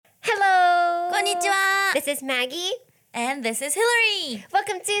Konnichiwa. This is Maggie. And this is Hillary.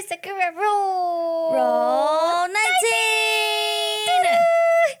 Welcome to Sakura Roll. Roll 19.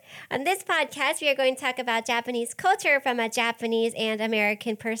 On this podcast, we are going to talk about Japanese culture from a Japanese and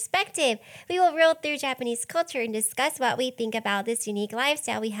American perspective. We will roll through Japanese culture and discuss what we think about this unique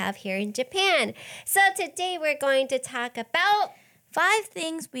lifestyle we have here in Japan. So today we're going to talk about 5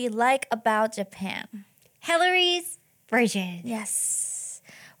 things we like about Japan. Hillary's version. Yes.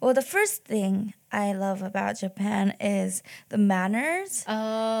 Well, the first thing I love about Japan is the manners.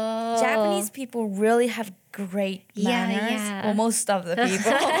 Oh. Japanese people really have great manners. Yeah. Well, most of the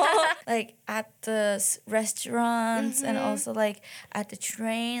people. Like at the restaurants and also like at the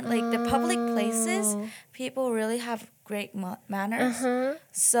train, like the public places, people really have great manners.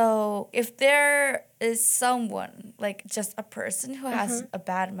 So if there is someone, like just a person who has a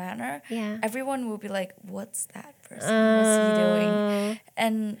bad manner, everyone will be like, what's that person? What's he doing?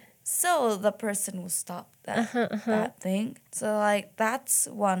 And so the person will stop that thing. So like that's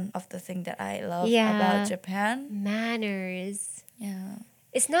one of the things that I love about Japan. Manners. Yeah.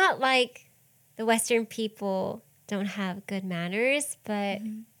 It's not like the Western people don't have good manners, but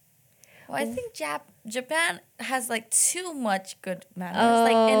Well, I think Japan has like too much good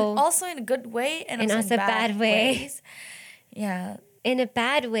manners, like and also in a good way and also in bad ways. Yeah. In a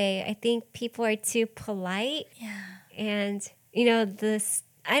bad way, I think people are too polite. Yeah. And you know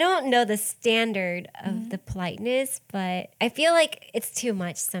I don't know the standard of the politeness, but I feel like it's too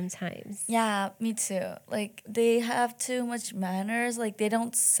much sometimes. Yeah, me too. Like they have too much manners. Like they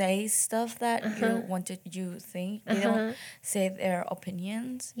don't say stuff that you think. They don't say their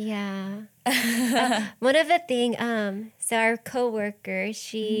opinions. Yeah. One of the thing, so our coworker,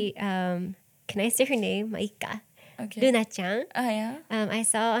 she, can I say her name? Maika. Okay. Luna-chan. Oh yeah. I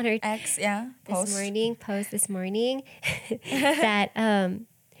saw on her Post this morning that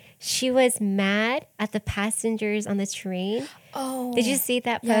she was mad at the passengers on the train. Oh. Did you see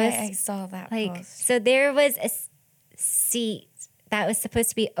that post? Yeah, I saw that post. So there was a seat that was supposed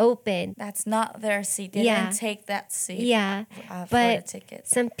to be open. That's not their seat. They didn't take that seat. Yeah, for but the ticket.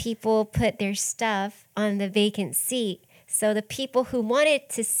 some people put their stuff on the vacant seat. So the people who wanted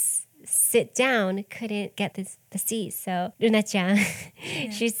to sit down couldn't get the seat. So Luna-chan,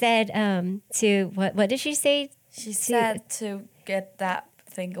 she said what did she say? She said to get that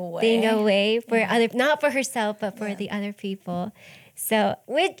thing away. For not for herself, but for the other people. So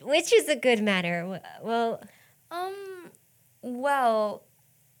which is a good manner? Well, well,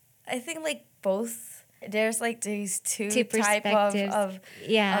 I think like both. There's like these two type of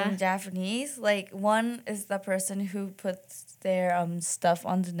Japanese. Like one is the person who puts their stuff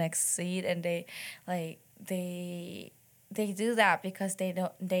on the next seat, and they do that because they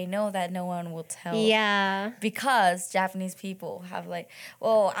know that no one will tell. Yeah. Because Japanese people have like,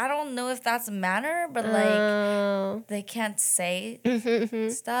 well, I don't know if that's a manner, but like they can't say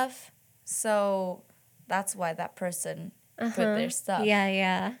stuff. So that's why that person put their stuff.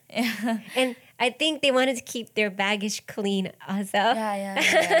 Yeah. And I think they wanted to keep their baggage clean also.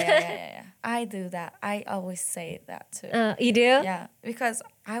 Yeah. I do that. I always say that too. You do? Yeah, because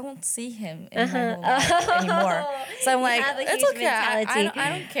I won't see him in my whole life anymore. So I'm like, it's okay.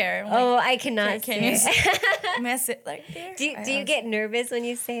 I don't care. Like, I cannot can say you mess it like there? Do you get nervous when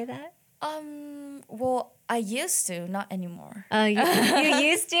you say that? Well, I used to, not anymore. Oh, you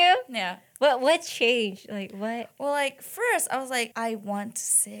used to? Yeah. What changed? Like what? Well, like first I was like, I want to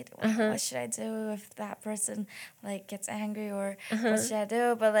sit. What should I do if that person like gets angry, or what should I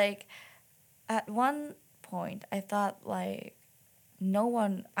do? But like at one point I thought like no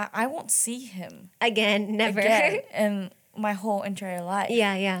one, I won't see him again, never in my whole entire life.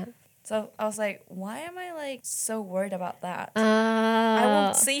 Yeah. So I was like, why am I like so worried about that? I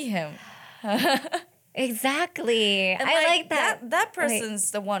won't see him. Exactly. And I like that. That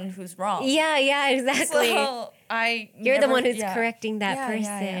person's the one who's wrong. Yeah, exactly. So You're the one who's correcting that person.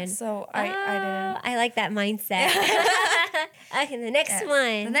 Yeah. So I didn't. I like that mindset. Okay, the next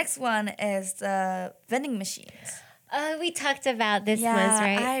one. The next one is the vending machines. We talked about this once,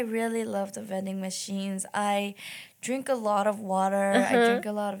 right? I really love the vending machines. I drink a lot of water. I drink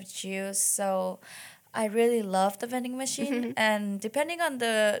a lot of juice. So I really love the vending machine. And depending on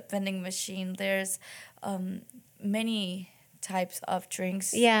the vending machine, there's many types of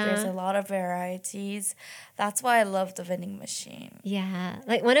drinks. Yeah. There's a lot of varieties. That's why I love the vending machine. Yeah.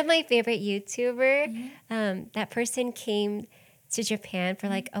 Like one of my favorite YouTuber, that person came to Japan for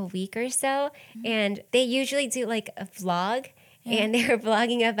like a week or so, and they usually do like a vlog, and they were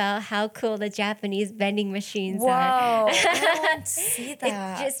blogging about how cool the Japanese vending machines Wow, are. I want to see It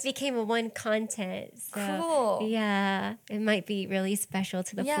that. just became a one content. So, Cool. yeah, it might be really special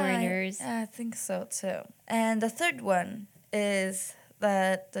to the foreigners. I think so too. And the third one is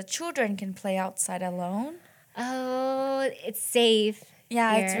that the children can play outside alone. Oh, it's safe.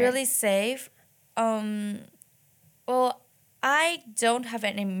 Yeah, it's here. really safe. Well, I don't have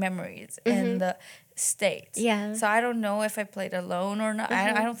any memories in the States. Yeah. So I don't know if I played alone or not.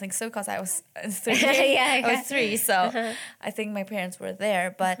 I don't think so because I was 3. Yeah, I was 3, so I think my parents were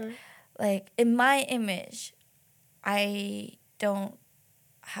there. But like in my image, I don't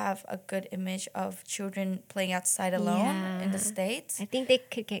have a good image of children playing outside alone in the Yeah. States. I think they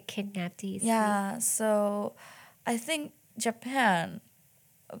could get kidnapped easily. Yeah, so I think Japan,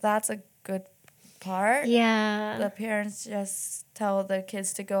 that's a good part. Yeah. The parents just tell the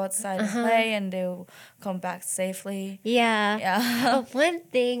kids to go outside and play and they'll come back safely. Yeah. Yeah. Oh, one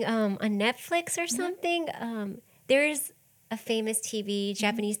thing on Netflix or something, there's a famous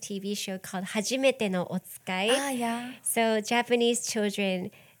Japanese TV show called Hajimete no Otsukai. Yeah. So Japanese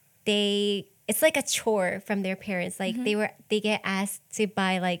children, it's like a chore from their parents. Like they get asked to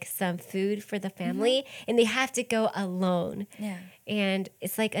buy like some food for the family and they have to go alone. Yeah. And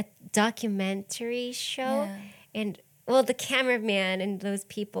it's like a documentary show. Yeah. And well, the cameraman and those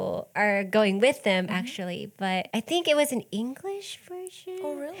people are going with them actually, but I think it was an English version.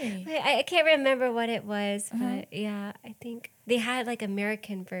 Oh, really? I can't remember what it was, but yeah, I think they had like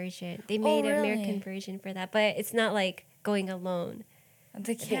American version. They made an American really? version for that, but it's not like going alone.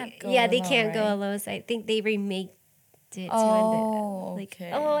 They can't go Yeah, they alone, can't go right? alone. So I think they remade it. Oh, like,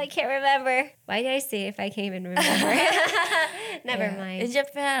 okay. oh, I can't remember. Why did I say if I can't even remember? Never Yeah. mind. In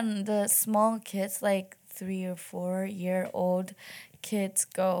Japan, the small kids, like 3 or 4-year-old kids,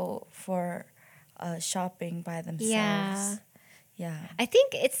 go for shopping by themselves. Yeah. Yeah. I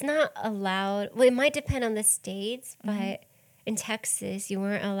think it's not allowed. Well, it might depend on the states, but in Texas, you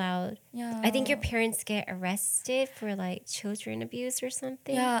weren't allowed. Yeah. I think your parents get arrested for like children abuse or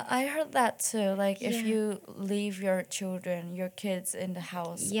something. Yeah, I heard that too. Like if Yeah. you leave your children, your kids in the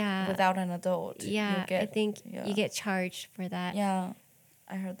house Yeah. without an adult, Yeah, you get, I think yeah. you get charged for that. Yeah,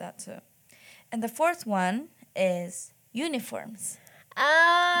 I heard that too. And the fourth one is uniforms. Oh,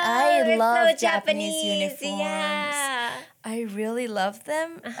 I they're love so Japanese uniforms. Yeah. I really love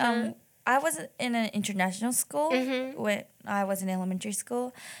them. I was in an international school when I was in elementary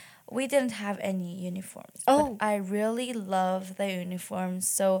school. We didn't have any uniforms. Oh. But I really love the uniforms.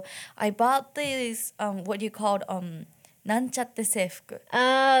 So I bought these, what you called, nanchatte seifuku.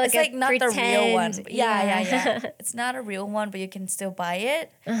 Oh, It's like not the real one. pretend. But yeah. It's not a real one, but you can still buy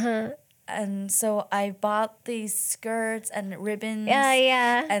it. And so I bought these skirts and ribbons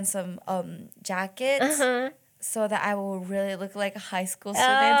Yeah. and some jackets so that I will really look like a high school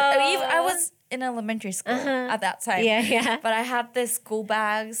student. Oh. I was in elementary school at that time. Yeah. But I had these school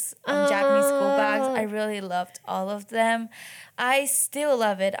bags, Japanese school bags. I really loved all of them. I still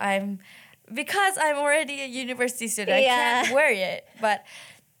love it. Because I'm already a university student, I can't wear it. But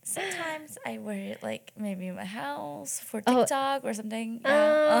sometimes I wear it like maybe in my house for TikTok or something.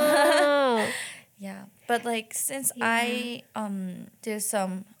 Oh. Yeah. But like since I do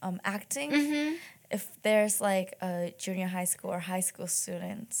some acting, if there's like a junior high school or high school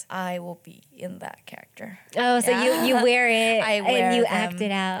student, I will be in that character. Oh, so you wear it I wear and you them. act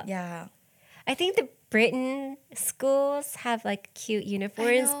it out. Yeah. I think the Britain schools have like cute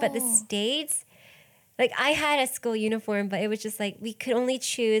uniforms, but the know. States, like I had a school uniform, but it was just like we could only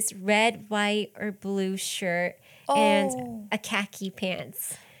choose red, white, or blue shirt and a khaki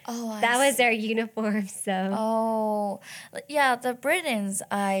pants. Oh, That was their uniform, so. Oh, yeah. The Britons,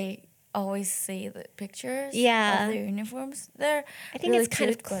 I always see the pictures of their uniforms. They're I think really it's kind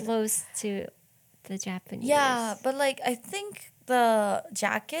of cute, but- close to the Japanese. Yeah, but like I think the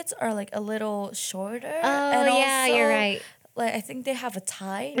jackets are like a little shorter. Oh, and yeah, also, you're right. Like I think they have a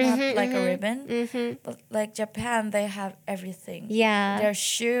tie, not like a ribbon. But like Japan, they have everything. Yeah. Their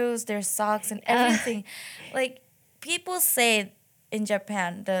shoes, their socks, and everything. Like people say in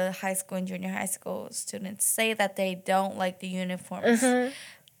Japan, the high school and junior high school students say that they don't like the uniforms.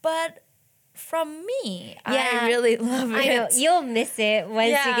 But from me, I really love it. I know. You'll miss it once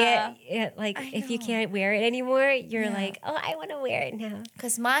you Yeah. get, like, I if you know. can't wear it anymore, you're Yeah. like, oh, I want to wear it now.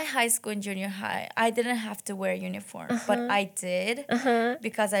 Because my high school and junior high, I didn't have to wear uniform, but I did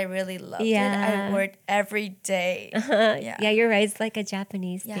because I really loved it. Yeah. I wore it every day. Yeah, you're right. It's like a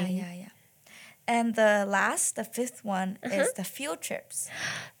Japanese Yeah, thing. yeah. And the fifth one is the field trips.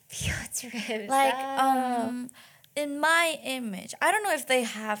 Field trips. Like, Oh. in my image, I don't know if they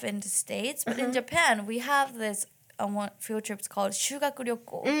have in the States, but in Japan, we have this one field trips called 修学旅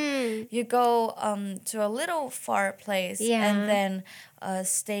行. You go to a little far place and then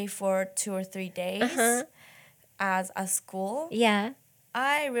stay for 2 or 3 days as a school. Yeah.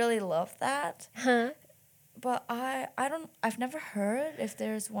 I really love that. But I've never heard if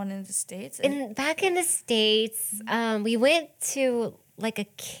there's one in the States. Back in the States, we went to like a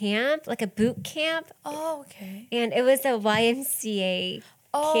camp, like a boot camp. Oh, okay. And it was a YMCA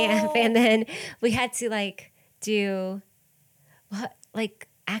camp. And then we had to like do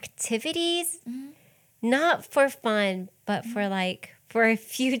activities, not for fun, but for a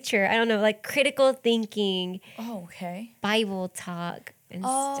future. I don't know, like critical thinking. Oh, okay. Bible talk and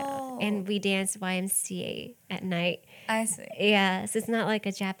stuff. And we danced YMCA at night. I see. Yeah, so it's not like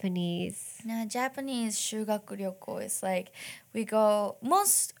a Japanese. Now, Japanese 修学旅行 is like we go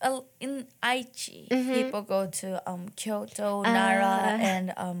in Aichi. People go to Kyoto, Nara,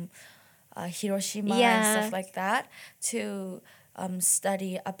 and Hiroshima and stuff like that to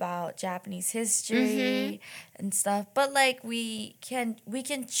study about Japanese history and stuff. But like we can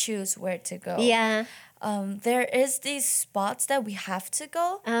choose where to go. Yeah. There is these spots that we have to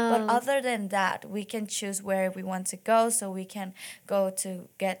go, but other than that, we can choose where we want to go. So we can go to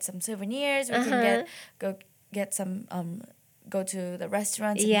get some souvenirs. We can get some go to the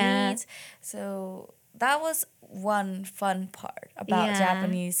restaurants and eat. So that was one fun part about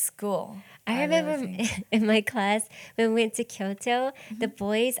Japanese school. I remember in my class when we went to Kyoto, the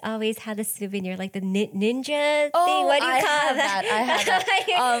boys always had a souvenir, like the ninja thing. What do you call that? I had that.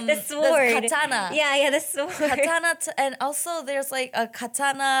 The sword. The katana. Yeah, the sword. Katana, and also there's like a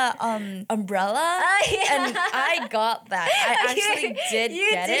katana umbrella. And I got that. I actually did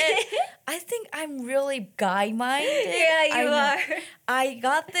get it. I think I'm really guy-minded. Yeah, you are. I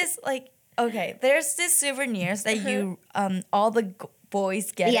got this okay, there's this souvenirs that you all the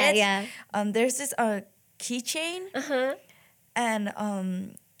boys get it. Yeah. There's this keychain. And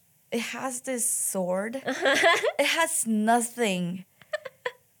it has this sword. It has nothing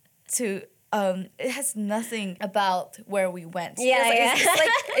to it has nothing about where we went.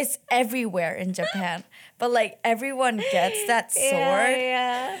 It's everywhere in Japan. But like everyone gets that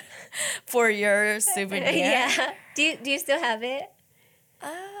sword for your souvenir. Yeah. Do you still have it?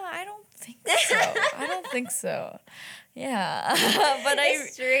 I don't think so. I don't think so. Yeah. But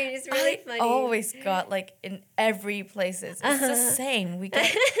it's strange. It's really funny. I always got like in every places. It's the same. We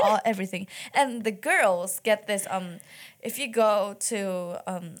get everything. And the girls get this if you go to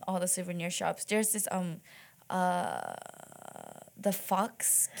all the souvenir shops, there's this the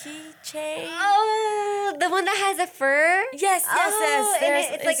fox keychain. Oh, the one that has a fur? Yes.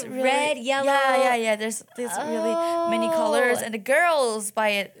 And it's like really, red, yellow. Yeah. There's really many colors, and the girls buy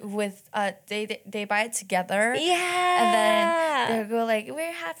it with they buy it together. Yeah. And then they go like, we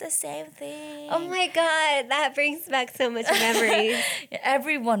have the same thing. Oh my god, that brings back so much memories.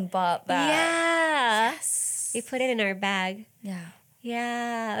 Everyone bought that. Yeah. Yes. We put it in our bag.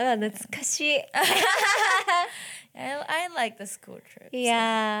 Yeah. That's kashi. I like the school trips.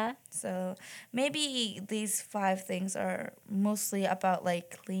 Yeah. So maybe these 5 things are mostly about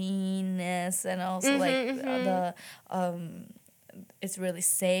like cleanness and also the it's really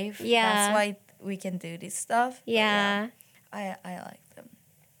safe. Yeah. That's why we can do this stuff. Yeah. I like them.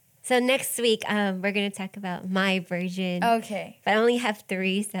 So next week, we're gonna talk about my version. Okay. But I only have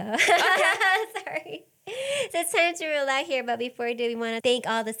 3, so sorry. So it's time to roll out here, but before we do, we want to thank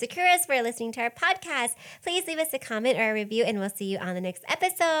all the Sakuras for listening to our podcast. Please leave us a comment or a review, and we'll see you on the next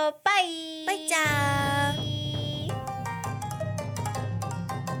episode. Bye! Bye, じゃん